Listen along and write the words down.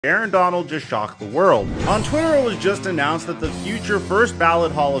Aaron Donald just shocked the world. On Twitter, it was just announced that the future first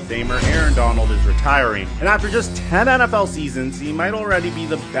ballot Hall of Famer Aaron Donald is retiring. And after just 10 NFL seasons, he might already be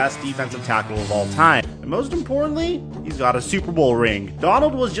the best defensive tackle of all time. And most importantly, he's got a Super Bowl ring.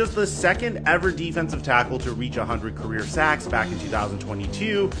 Donald was just the second ever defensive tackle to reach 100 career sacks back in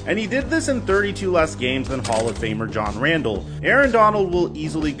 2022, and he did this in 32 less games than Hall of Famer John Randall. Aaron Donald will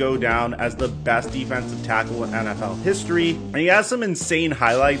easily go down as the best defensive tackle in NFL history, and he has some insane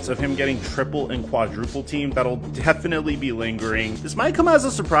highlights of him getting triple and quadruple teamed that'll definitely be lingering. This might come as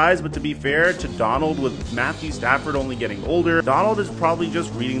a surprise, but to be fair to Donald, with Matthew Stafford only getting older, Donald is probably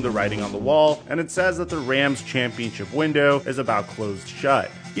just reading the writing on the wall, and it says that the Rams championship window is about closed shut.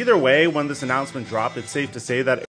 Either way, when this announcement dropped, it's safe to say that